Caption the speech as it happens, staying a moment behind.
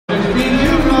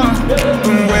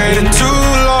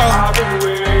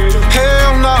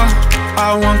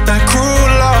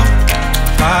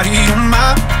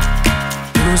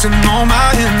losing all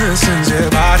my innocence, yeah,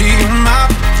 body on my,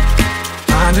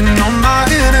 finding all my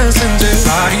innocence, yeah,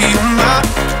 body on my,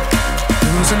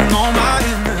 losing all my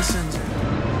innocence.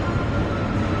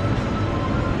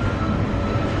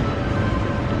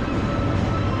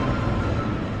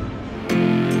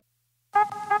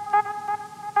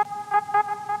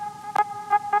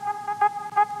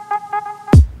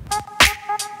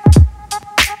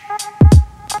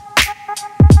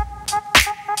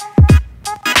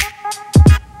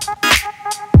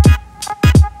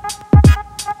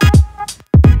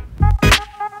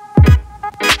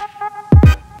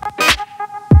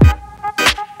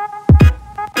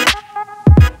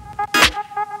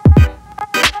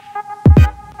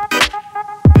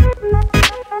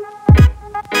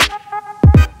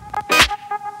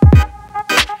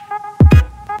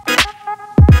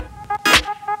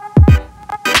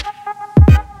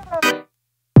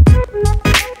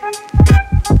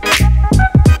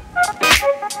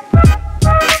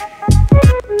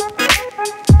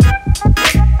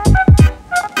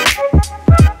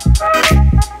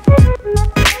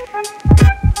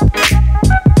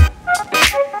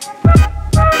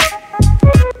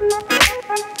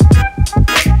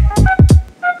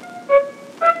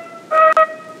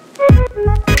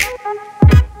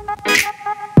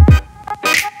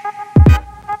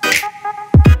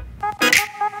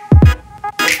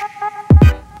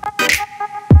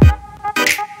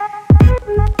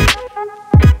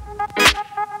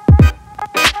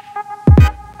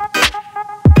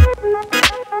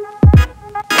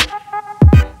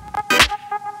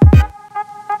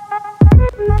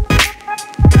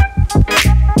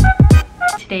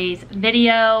 Today's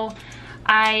video.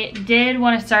 I did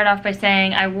want to start off by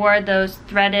saying I wore those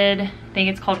threaded, I think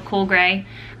it's called cool gray.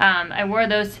 I wore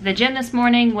those to the gym this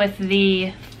morning with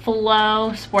the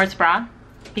Flow sports bra,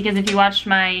 because if you watched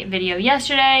my video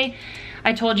yesterday,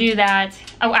 I told you that,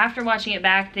 oh, after watching it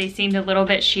back, they seemed a little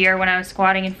bit sheer when I was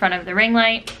squatting in front of the ring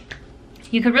light.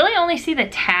 You could really only see the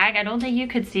tag. I don't think you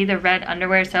could see the red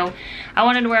underwear, so I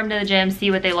wanted to wear them to the gym, see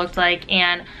what they looked like,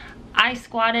 and I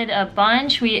squatted a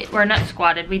bunch. We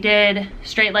did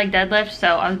straight leg deadlift,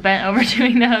 so I was bent over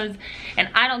doing those, and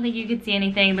I don't think you could see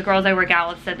anything. The girls I work out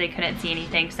with said they couldn't see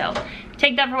anything, so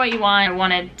take that for what you want. I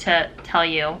wanted to tell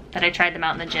you that I tried them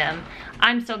out in the gym.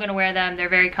 I'm still gonna wear them. They're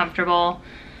very comfortable.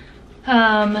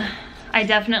 I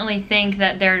definitely think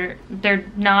that they're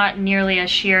not nearly as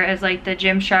sheer as like the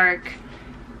Gymshark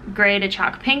gray to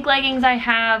chalk pink leggings I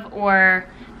have, or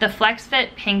the Flex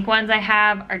Fit pink ones I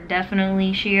have are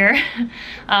definitely sheer.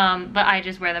 But I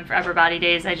just wear them for upper body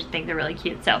days. I just think they're really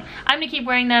cute. So I'm gonna keep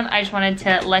wearing them. I just wanted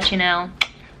to let you know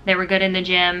they were good in the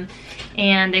gym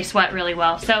and they sweat really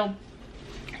well. So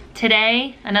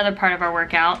today, another part of our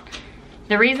workout,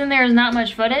 the reason there's not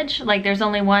much footage, like there's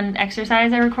only one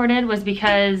exercise I recorded, was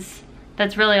because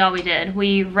that's really all we did.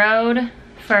 We rode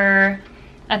for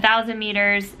 1,000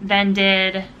 meters, then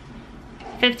did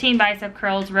 15 bicep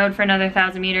curls, rode for another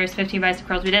 1,000 meters, 15 bicep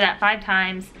curls. We did that 5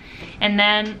 times. And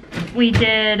then we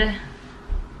did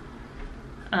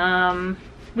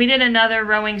another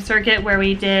rowing circuit where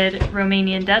we did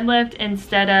Romanian deadlift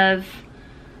instead of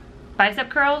bicep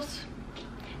curls.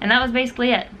 And that was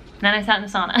basically it. Then I sat in the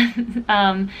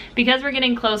sauna. Because we're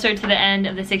getting closer to the end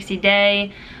of the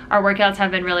 60-day, our workouts have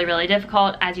been really, really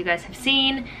difficult. As you guys have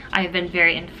seen, I have been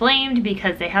very inflamed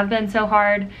because they have been so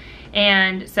hard.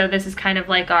 And so this is kind of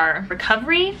like our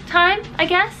recovery time, I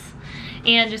guess.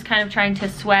 And just kind of trying to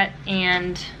sweat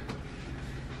and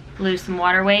lose some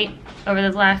water weight over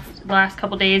the last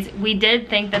couple days. We did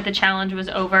think that the challenge was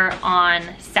over on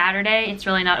Saturday. It's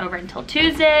really not over until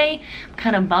Tuesday. I'm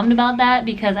kind of bummed about that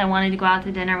because I wanted to go out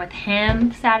to dinner with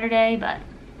him Saturday, but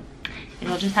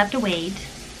it'll just have to wait.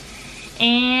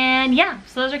 And yeah,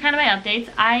 so those are kind of my updates.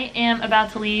 I am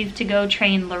about to leave to go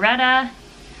train Loretta.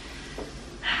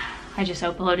 I just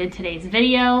uploaded today's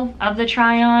video of the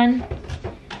try on,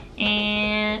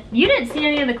 and you didn't see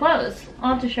any of the clothes.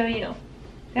 I'll have to show you.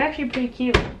 They're actually pretty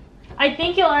cute. I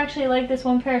think you'll actually like this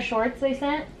one pair of shorts they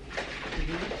sent.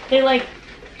 They like,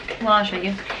 well, I'll show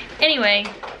you. Anyway,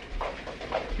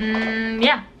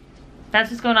 yeah,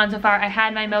 that's what's going on so far. I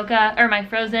had my mocha, or my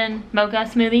frozen mocha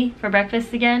smoothie for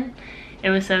breakfast again. It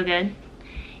was so good.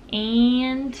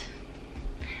 And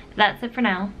that's it for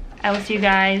now. I will see you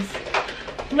guys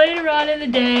later on in the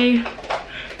day.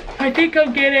 I think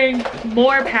I'm getting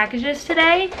more packages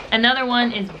today. Another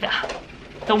one is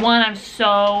the one I'm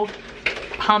so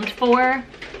pumped for.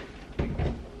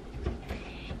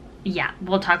 Yeah,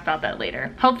 we'll talk about that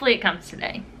later. Hopefully it comes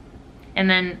today. And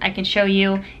then I can show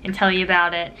you and tell you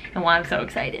about it and why I'm so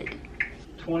excited.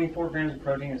 24 grams of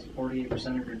protein is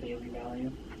 48% of your daily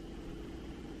value.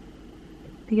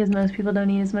 Because most people don't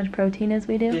eat as much protein as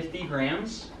we do. 50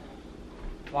 grams?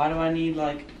 Why do I need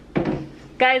like...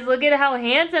 Guys, look at how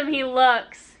handsome he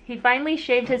looks. He finally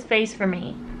shaved his face for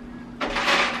me.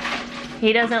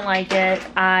 He doesn't like it.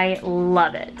 I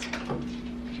love it.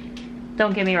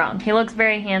 Don't get me wrong. He looks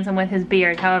very handsome with his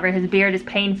beard. However, his beard is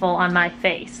painful on my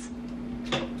face.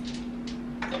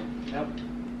 Yep.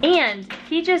 And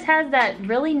he just has that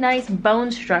really nice bone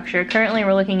structure. Currently,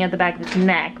 we're looking at the back of his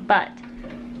neck, but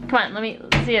come on,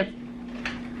 let's see if...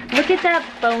 Look at that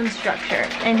bone structure.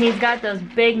 And he's got those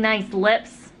big, nice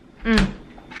lips.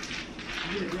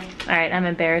 Alright, I'm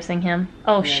embarrassing him.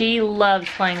 Oh, yeah. She loves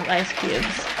playing with ice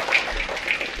cubes.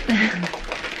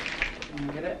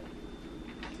 Get it?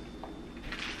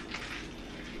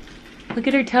 Look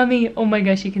at her tummy. Oh my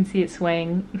gosh, you can see it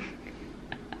swaying.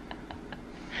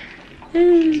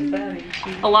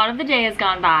 A lot of the day has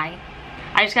gone by.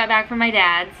 I just got back from my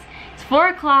dad's. It's 4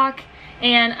 o'clock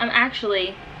and I'm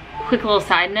actually, quick little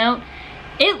side note,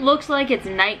 it looks like it's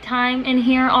nighttime in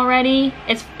here already.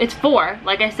 It's 4,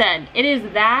 like I said. It is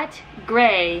that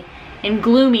gray and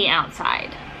gloomy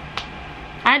outside.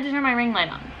 I had to turn my ring light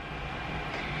on.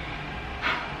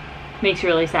 Makes you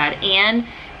really sad. And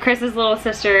Chris's little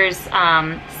sister's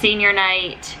senior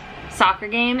night soccer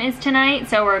game is tonight,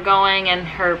 so we're going, and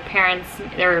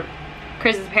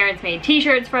Chris's parents made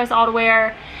t-shirts for us all to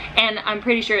wear, and I'm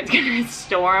pretty sure it's gonna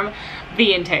storm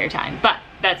the entire time, but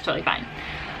that's totally fine.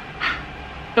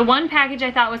 The one package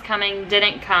I thought was coming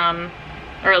didn't come,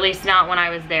 or at least not when I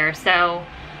was there, so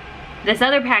this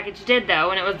other package did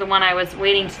though, and it was the one I was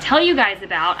waiting to tell you guys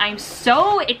about. I'm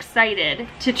so excited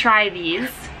to try these.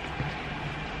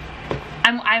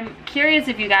 I'm curious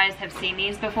if you guys have seen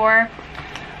these before.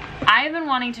 I've been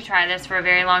wanting to try this for a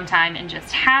very long time and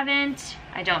just haven't.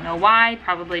 I don't know why,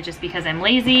 probably just because I'm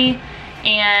lazy,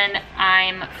 and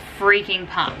I'm freaking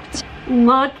pumped.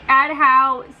 Look at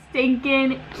how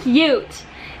stinking cute.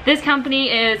 This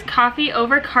company is Coffee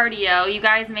Over Cardio. You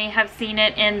guys may have seen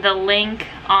it in the link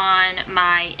on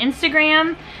my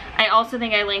Instagram. I also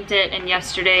think I linked it in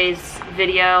yesterday's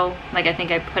video. Like, I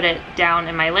think I put it down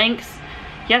in my links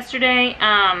yesterday.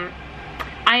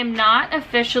 I am not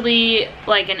officially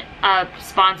like a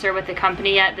sponsor with the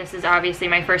company yet. This is obviously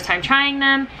my first time trying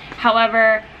them.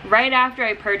 However, right after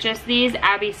I purchased these,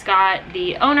 Abby Scott,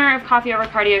 the owner of Coffee Over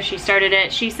Cardio, she started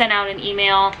it. She sent out an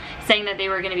email saying that they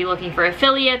were gonna be looking for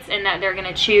affiliates and that they're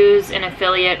gonna choose an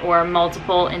affiliate or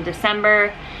multiple in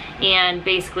December. And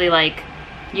basically, like,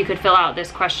 you could fill out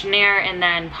this questionnaire and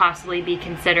then possibly be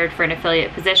considered for an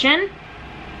affiliate position.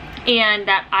 And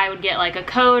that I would get like a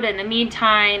code in the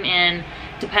meantime, and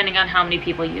depending on how many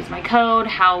people use my code,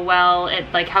 how well it,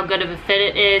 like how good of a fit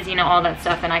it is, you know, all that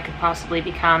stuff, and I could possibly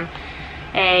become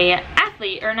a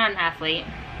athlete, or not an athlete,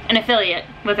 an affiliate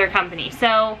with her company.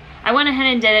 So I went ahead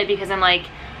and did it because I'm like,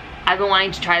 I've been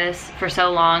wanting to try this for so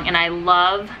long, and I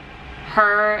love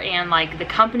her and like the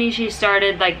company she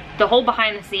started, like the whole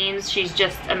behind the scenes. She's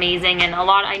just amazing, and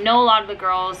I know a lot of the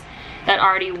girls that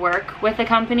already work with the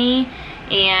company,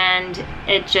 and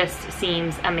it just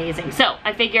seems amazing. So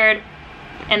I figured,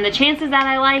 and the chances that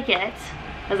I like it,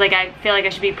 I was like, I feel like I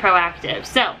should be proactive.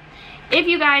 So if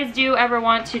you guys do ever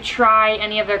want to try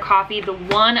any of their coffee, the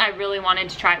one I really wanted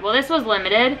to try, well, this was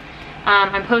limited.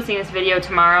 I'm posting this video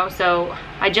tomorrow, so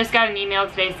I just got an email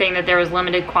today saying that there was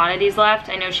limited quantities left.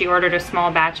 I know she ordered a small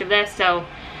batch of this, so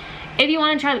if you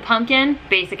want to try the pumpkin,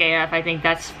 basic AF, I think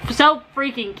that's so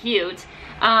freaking cute.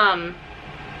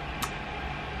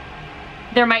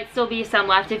 There might still be some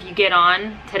left if you get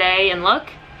on today and look.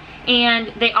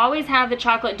 And they always have the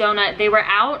chocolate donut. They were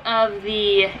out of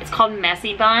the, it's called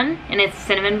Messy Bun, and it's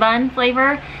cinnamon bun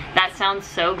flavor. That sounds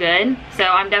so good. So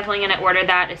I'm definitely gonna order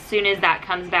that as soon as that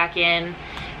comes back in.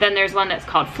 Then there's one that's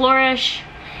called Flourish.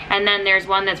 And then there's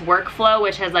one that's Workflow,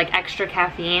 which has like extra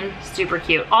caffeine. Super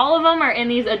cute. All of them are in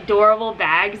these adorable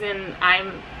bags, and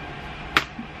I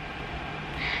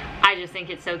just think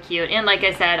it's so cute. And like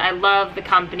I said, I love the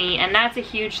company, and that's a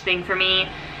huge thing for me,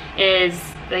 is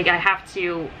like I have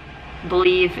to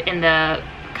believe in the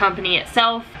company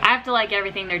itself. I have to like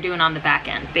everything they're doing on the back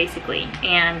end, basically.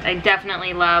 And I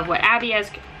definitely love what Abby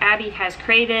has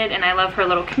created, and I love her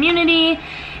little community.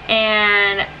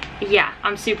 And yeah,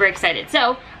 I'm super excited.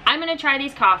 So I'm gonna try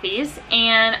these coffees,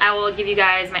 and I will give you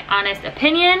guys my honest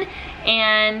opinion,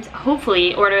 and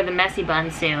hopefully order the Messy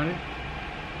Bun soon.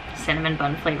 Cinnamon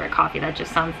bun flavor coffee, that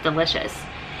just sounds delicious.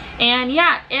 And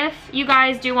yeah, if you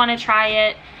guys do want to try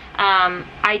it,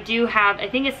 I do have, I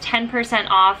think it's 10%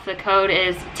 off. The code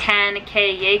is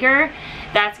 10K Yager.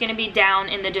 That's going to be down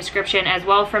in the description as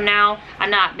well from now. I'm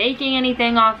not making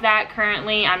anything off that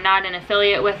currently. I'm not an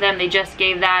affiliate with them. They just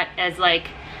gave that as like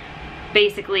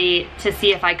basically to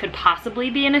see if I could possibly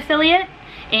be an affiliate.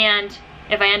 And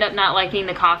if I end up not liking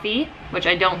the coffee, which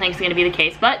I don't think is gonna be the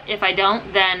case, but if I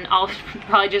don't, then I'll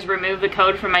probably just remove the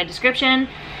code from my description.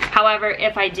 However,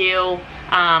 if I do,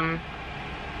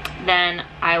 then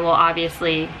I will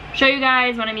obviously show you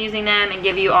guys when I'm using them and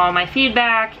give you all my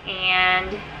feedback.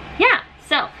 And yeah,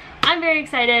 so I'm very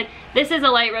excited. This is a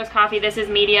light roast coffee, this is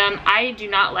medium. I do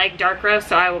not like dark roast,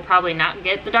 so I will probably not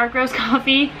get the dark roast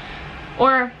coffee,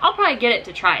 or I'll probably get it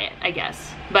to try it, I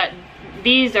guess. But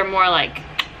these are more like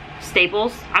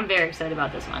staples. I'm very excited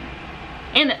about this one.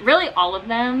 And really all of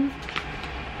them.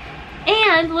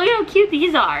 And look at how cute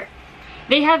these are.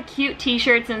 They have cute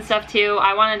t-shirts and stuff too.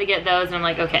 I wanted to get those and I'm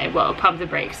like, okay, whoa, pump the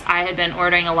brakes. I had been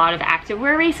ordering a lot of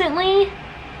activewear recently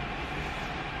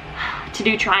to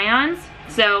do try-ons.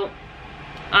 So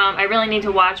I really need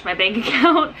to watch my bank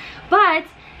account. But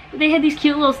they had these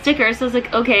cute little stickers. So I was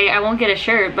like, okay, I won't get a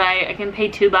shirt, but I can pay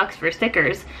 $2 for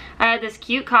stickers. I had this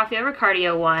cute coffee over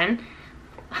cardio one.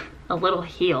 A little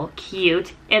heel,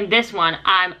 cute. And this one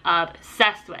I'm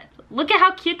obsessed with. Look at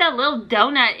how cute that little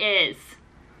donut is.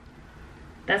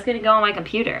 That's gonna go on my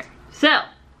computer. So,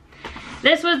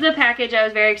 this was the package I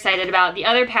was very excited about. The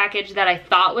other package that I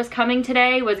thought was coming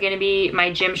today was gonna be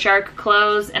my Gymshark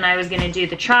clothes, and I was gonna do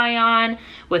the try on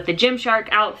with the Gymshark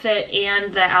outfit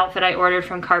and the outfit I ordered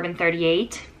from Carbon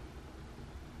 38.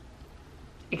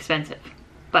 Expensive,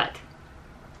 but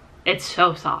it's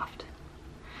so soft.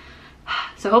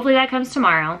 So hopefully that comes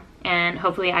tomorrow, and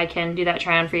hopefully I can do that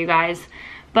try on for you guys.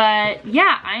 But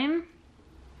yeah, I'm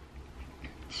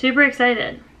super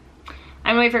excited.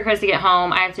 I'm gonna wait for Chris to get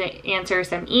home. I have to answer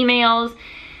some emails,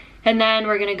 and then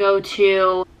we're gonna go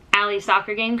to Allie's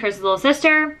soccer game, Chris's little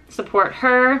sister, support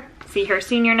her, see her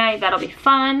senior night. That'll be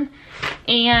fun.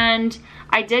 And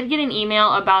I did get an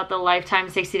email about the lifetime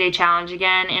 60-day challenge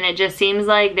again, and it just seems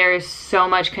like there's so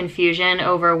much confusion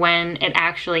over when it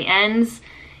actually ends.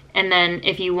 And then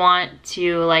if you want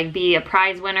to like be a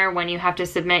prize winner, when you have to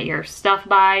submit your stuff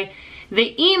by.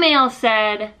 The email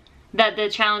said that the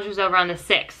challenge was over on the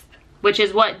 6th, which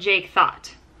is what Jake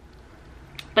thought.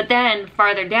 But then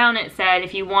farther down it said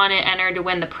if you want to enter to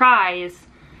win the prize,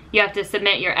 you have to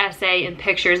submit your essay and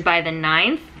pictures by the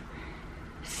 9th.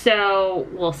 So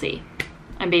we'll see.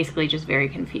 I'm basically just very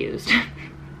confused.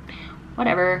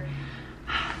 Whatever.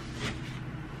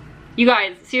 You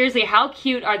guys, seriously, how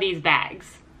cute are these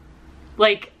bags?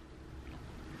 Like,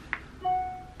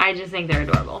 I just think they're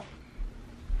adorable.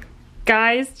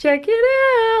 Guys, check it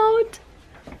out.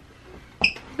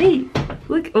 Wait,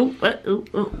 look,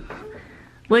 oh.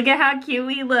 Look at how cute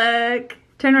we look.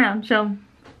 Turn around, show 'em.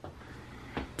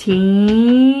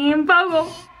 Team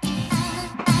Bogle.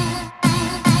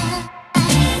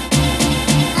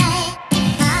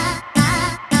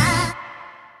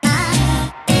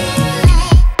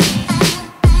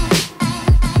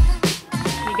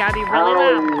 You gotta be really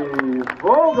loud.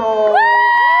 Bogle.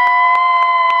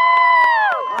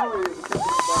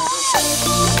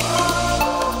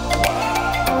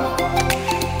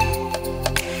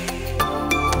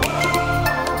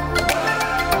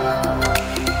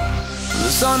 The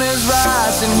sun is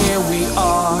rising, here we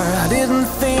are. I didn't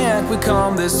think we'd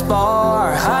come this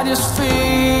far. I just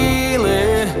feel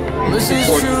it. This is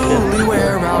truly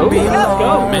where I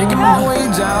belong. Making my way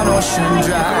down Ocean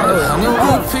Drive. I know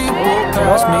the people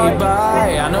pass me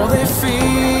by. I know they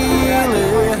feel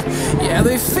it. Yeah,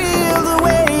 they feel the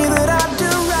way that I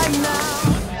do right now.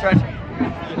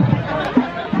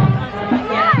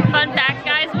 Fun fact,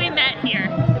 guys, we met here.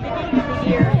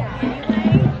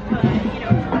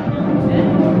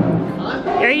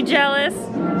 Are you jealous?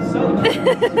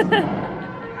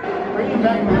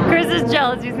 Chris is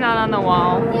jealous he's not on the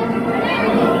wall.